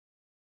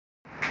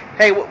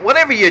Hey,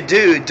 whatever you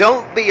do,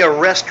 don't be a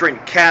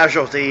restaurant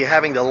casualty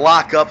having to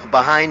lock up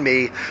behind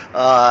me.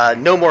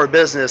 No more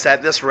business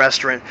at this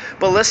restaurant.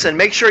 But listen,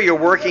 make sure you're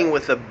working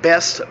with the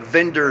best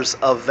vendors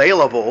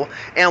available.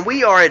 And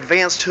we are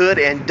Advanced Hood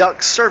and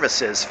Duct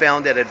Services,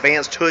 found at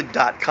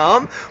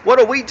advancedhood.com. What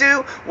do we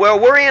do? Well,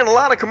 we're in a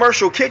lot of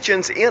commercial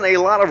kitchens in a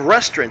lot of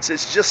restaurants.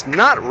 It's just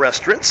not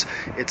restaurants.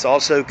 It's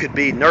also could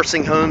be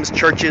nursing homes,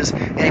 churches,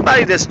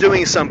 anybody that's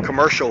doing some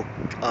commercial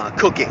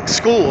cooking.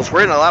 Schools,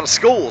 we're in a lot of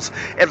schools.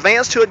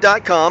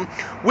 AdvancedHood.com.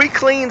 We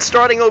clean,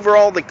 starting over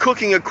all the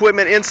cooking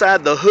equipment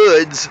inside the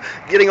hoods,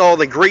 getting all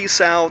the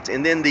grease out,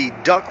 and then the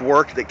duct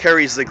work that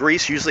carries the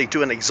grease, usually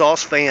to an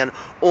exhaust fan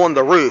on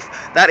the roof.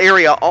 That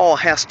area all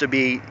has to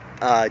be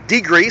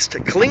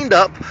degreased, cleaned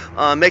up,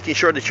 making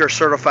sure that you're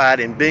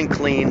certified and been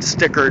cleaned,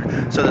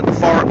 stickered, so that the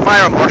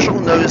fire marshal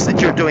knows that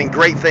you're doing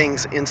great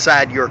things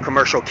inside your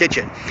commercial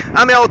kitchen.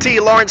 I'm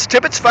LT Lawrence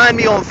Tippett. Find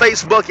me on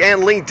Facebook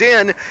and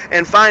LinkedIn,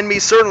 and find me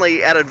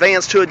certainly at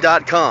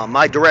advancedhood.com.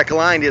 My direct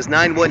line is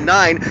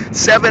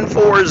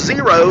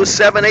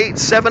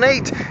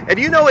 919-740-7878. And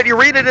you know it, you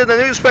read it in the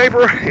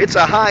newspaper, it's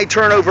a high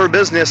turnover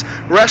business.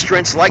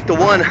 Restaurants like the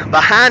one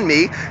behind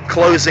me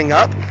closing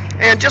up.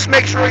 And just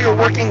make sure you're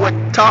working with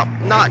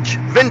top-notch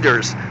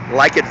vendors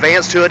like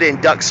Advanced Hood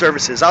and Duct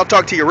Services. I'll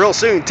talk to you real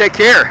soon. Take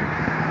care.